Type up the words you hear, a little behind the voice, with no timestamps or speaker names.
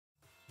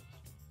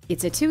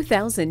It's a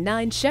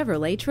 2009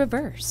 Chevrolet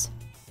Traverse.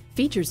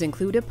 Features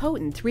include a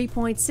potent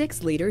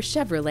 3.6-liter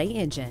Chevrolet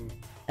engine,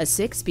 a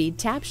 6-speed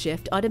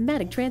tap-shift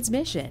automatic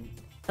transmission,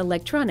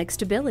 electronic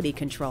stability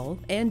control,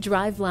 and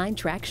driveline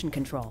traction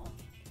control.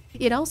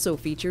 It also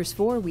features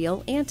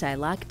 4-wheel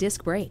anti-lock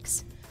disc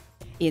brakes.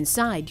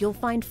 Inside, you'll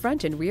find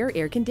front and rear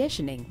air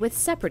conditioning with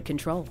separate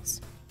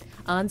controls,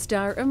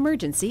 OnStar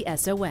emergency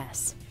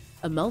SOS,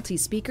 a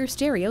multi-speaker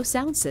stereo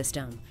sound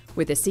system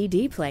with a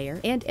CD player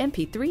and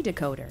MP3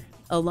 decoder,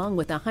 along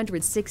with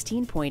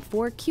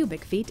 116.4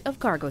 cubic feet of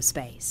cargo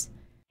space.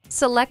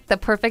 Select the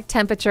perfect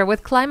temperature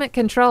with climate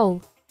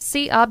control.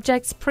 See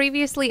objects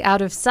previously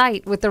out of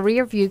sight with the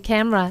rear view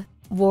camera.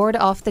 Ward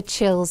off the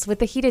chills with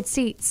the heated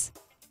seats.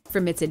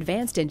 From its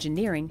advanced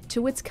engineering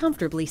to its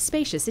comfortably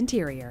spacious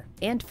interior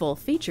and full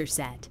feature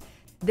set,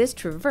 this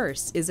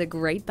Traverse is a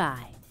great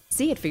buy.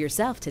 See it for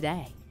yourself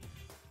today.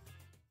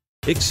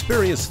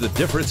 Experience the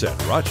difference at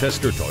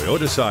Rochester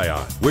Toyota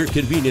Scion. We're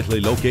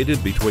conveniently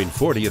located between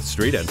 40th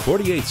Street and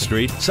 48th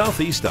Street,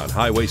 southeast on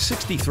Highway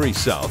 63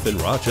 South in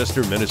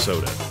Rochester,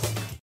 Minnesota.